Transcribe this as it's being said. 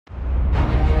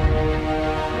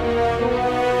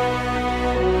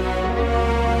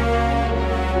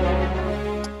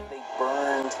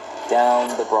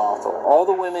All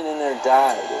the women in there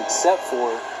died, except for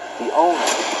the owner.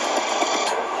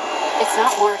 It's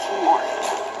not Mark anymore.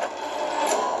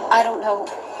 I don't know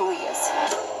who he is.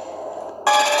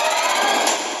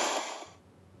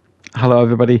 Hello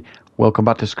everybody, welcome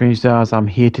back to Screenstars. I'm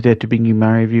here today to bring you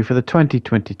my review for the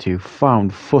 2022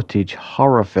 found footage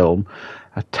horror film,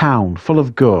 A Town Full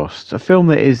of Ghosts, a film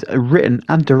that is written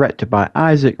and directed by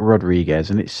Isaac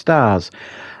Rodriguez, and it stars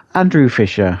Andrew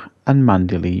Fisher and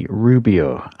Mandy Lee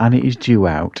Rubio, and it is due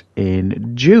out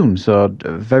in June, so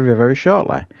very, very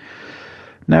shortly.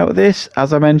 Now this,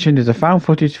 as I mentioned, is a found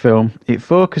footage film. It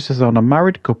focuses on a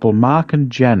married couple, Mark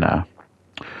and Jenna,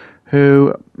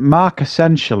 who Mark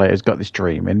essentially has got this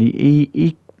dream, and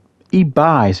he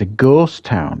buys a ghost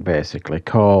town basically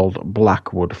called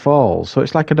Blackwood Falls. So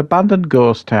it's like an abandoned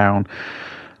ghost town.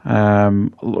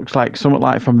 Looks like something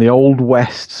like from the Old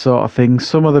West sort of thing.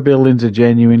 Some of the buildings are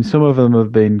genuine, some of them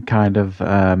have been kind of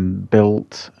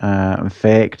built and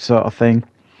faked sort of thing.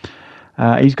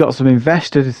 He's got some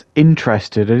investors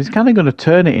interested, and he's kind of going to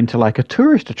turn it into like a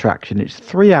tourist attraction. It's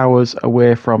 3 hours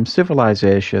away from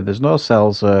civilization. There's no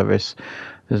cell service.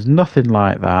 There's nothing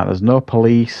like that. There's no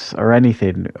police or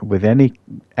anything with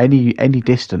any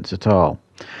distance at all.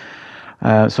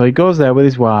 So he goes there with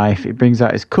his wife. He brings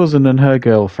out his cousin and her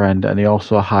girlfriend, and he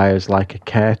also hires like a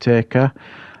caretaker.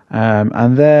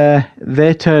 And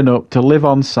they turn up to live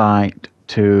on site,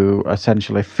 to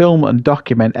essentially film and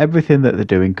document everything that they're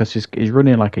doing, because he's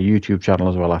running like a YouTube channel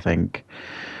as well, I think,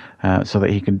 so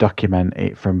that he can document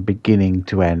it from beginning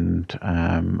to end.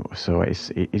 So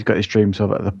he's got his dream so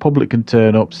that the public can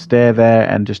turn up, stay there,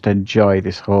 and just enjoy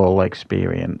this whole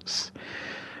experience.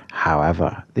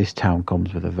 However, this town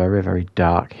comes with a very, very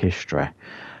dark history,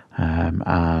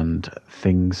 and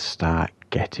things start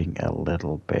getting a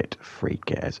little bit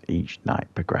freaky as each night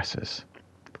progresses.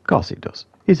 Of course it does.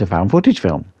 It's a found footage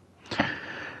film.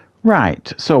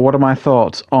 Right, so what are my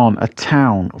thoughts on A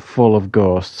Town Full of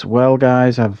Ghosts? Well,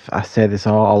 guys, I say this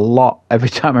a lot every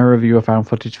time I review a found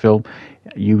footage film.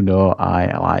 You know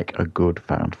I like a good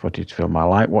found footage film. I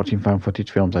like watching found footage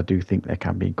films. I do think they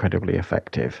can be incredibly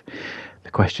effective.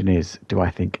 The question is, do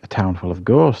I think A Town Full of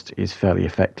Ghosts is fairly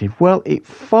effective? Well, it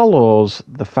follows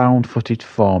the found footage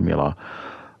formula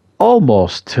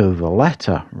almost to the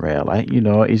letter, really. You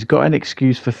know, he's got an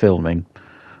excuse for filming,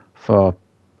 for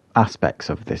aspects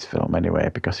of this film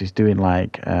anyway, because he's doing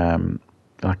like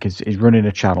he's running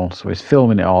a channel, so he's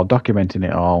filming it all, documenting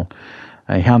it all.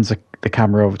 He hands the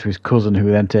camera over to his cousin,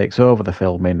 who then takes over the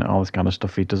filming, all this kind of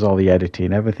stuff. He does all the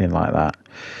editing, everything like that.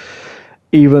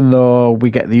 Even though we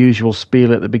get the usual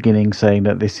spiel at the beginning saying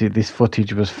that this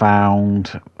footage was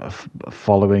found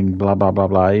following blah blah blah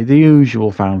blah, the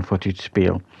usual found footage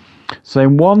spiel. So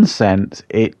in one sense,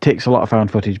 it ticks a lot of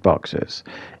found footage boxes.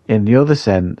 In the other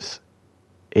sense,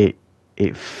 it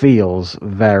feels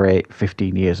very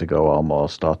 15 years ago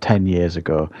almost, or 10 years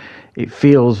ago. It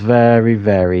feels very,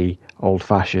 very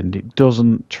old-fashioned. It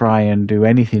doesn't try and do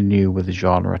anything new with the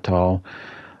genre at all.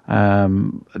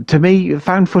 To me,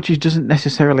 found footage doesn't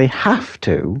necessarily have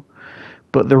to,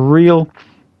 but the real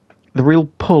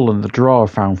pull and the draw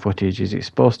of found footage is it's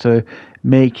supposed to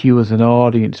make you as an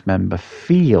audience member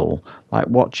feel like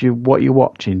what you're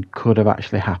watching could have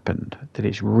actually happened, that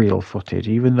it's real footage,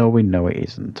 even though we know it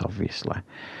isn't, obviously.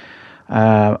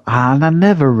 And I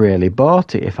never really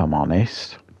bought it, if I'm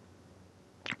honest,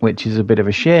 which is a bit of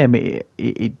a shame.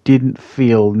 It didn't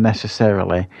feel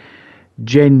necessarily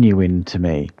genuine to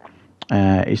me.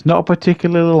 It's not a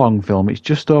particularly long film. It's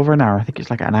just over an hour. I think it's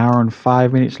like an hour and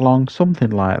 5 minutes long, something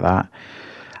like that.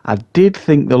 I did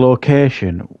think the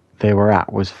location they were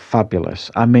at was fabulous.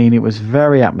 I mean, it was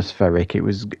very atmospheric. It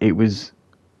was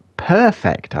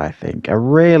perfect, I think. A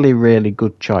really, really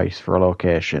good choice for a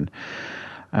location.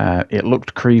 It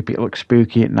looked creepy. It looked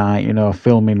spooky at night, you know,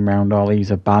 filming around all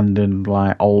these abandoned,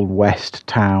 like, Old West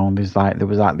town. There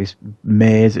was this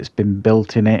maze that's been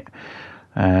built in it.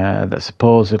 That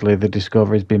supposedly the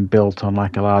discovery's been built on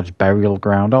like a large burial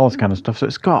ground, all this kind of stuff. So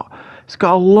it's got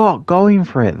a lot going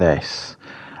for it, this.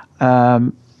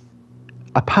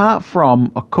 Apart from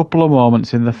a couple of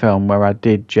moments in the film where I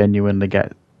did genuinely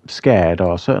get scared,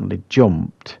 or certainly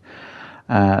jumped.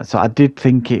 So I did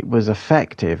think it was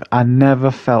effective. I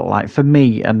never felt like, for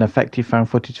me, an effective found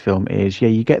footage film is,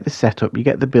 you get the setup, you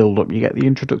get the build up, you get the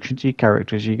introduction to your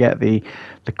characters, you get the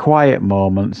quiet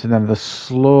moments, and then the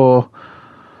slow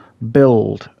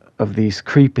build of these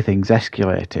creepy things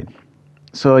escalating.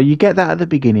 So you get that at the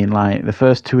beginning, like the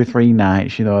first 2 or 3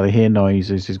 nights, you know, they hear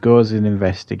noises, he goes and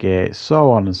investigates,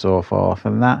 so on and so forth,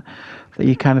 and that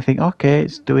you kind of think, okay,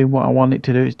 it's doing what I want it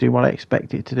to do, it's doing what I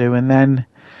expect it to do, and then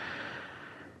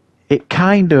it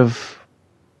kind of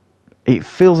it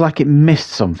feels like it missed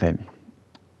something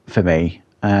for me.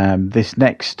 This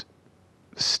next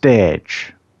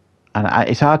stage, and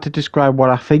it's hard to describe what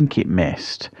I think it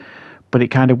missed, but it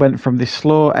kind of went from this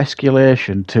slow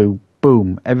escalation to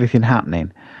boom, everything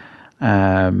happening.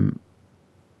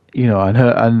 You know,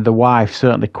 and the wife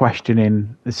certainly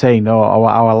questioning, saying, "Oh,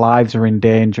 our lives are in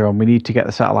danger, and we need to get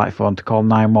the satellite phone to call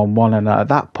 911." And at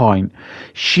that point,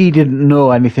 she didn't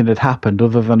know anything had happened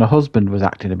other than her husband was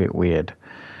acting a bit weird.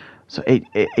 So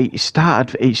it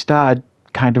started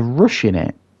kind of rushing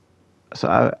it.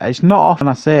 So it's not often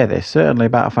I say this, certainly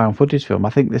about a found footage film. I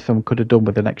think this film could have done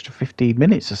with an extra 15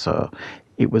 minutes or so.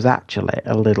 It was actually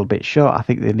a little bit short. I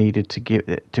think they needed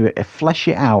to flesh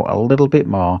it out a little bit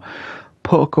more,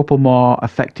 put a couple more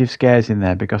effective scares in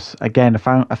there, because again,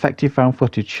 effective found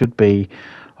footage should be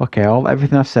okay.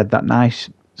 Everything I've said, that nice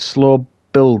slow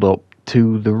build up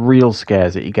to the real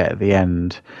scares that you get at the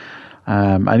end.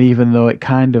 And even though it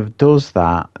kind of does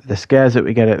that, the scares that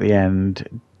we get at the end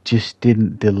just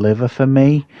didn't deliver for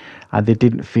me, and they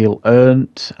didn't feel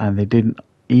earned, and they didn't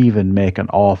even make an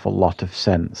awful lot of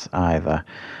sense either.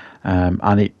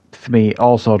 And it, for me,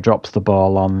 also drops the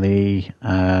ball on the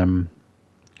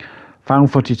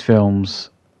found footage films.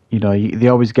 You know, they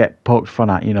always get poked fun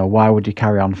at, you know, why would you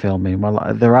carry on filming?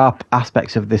 Well, there are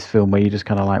aspects of this film where you're just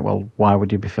kind of like, well, why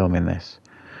would you be filming this?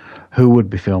 Who would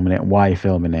be filming it and why are you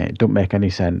filming it? It don't make any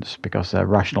sense, because a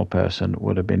rational person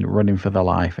would have been running for their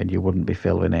life and you wouldn't be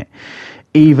filming it.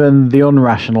 Even the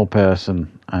unrational person,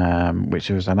 which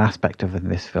was an aspect of in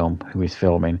this film, who is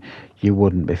filming, you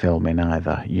wouldn't be filming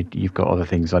either. You've got other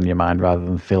things on your mind rather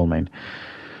than filming.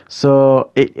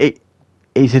 So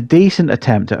it's a decent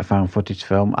attempt at a found footage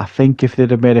film. I think if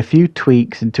they'd have made a few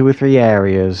tweaks in 2 or 3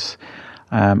 areas,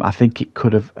 I think it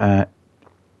could have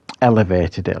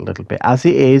elevated it a little bit. As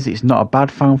it is, it's not a bad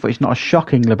found footage. It's not a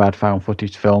shockingly bad found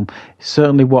footage film. It's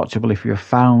certainly watchable if you're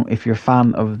a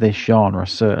fan of this genre.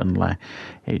 Certainly,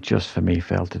 it just for me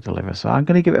failed to deliver. So I'm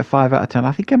going to give it a 5 out of 10.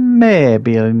 I think I may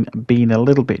be being a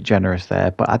little bit generous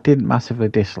there, but I didn't massively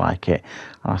dislike it.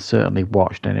 I certainly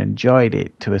watched and enjoyed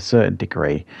it to a certain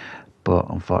degree, but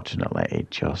unfortunately it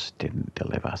just didn't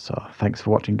deliver. So thanks for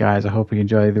watching, guys. I hope you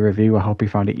enjoyed the review. I hope you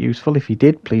found it useful. If you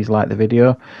did, please like the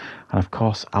video, and of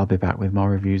course I'll be back with more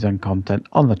reviews and content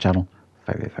on the channel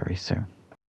very, very soon.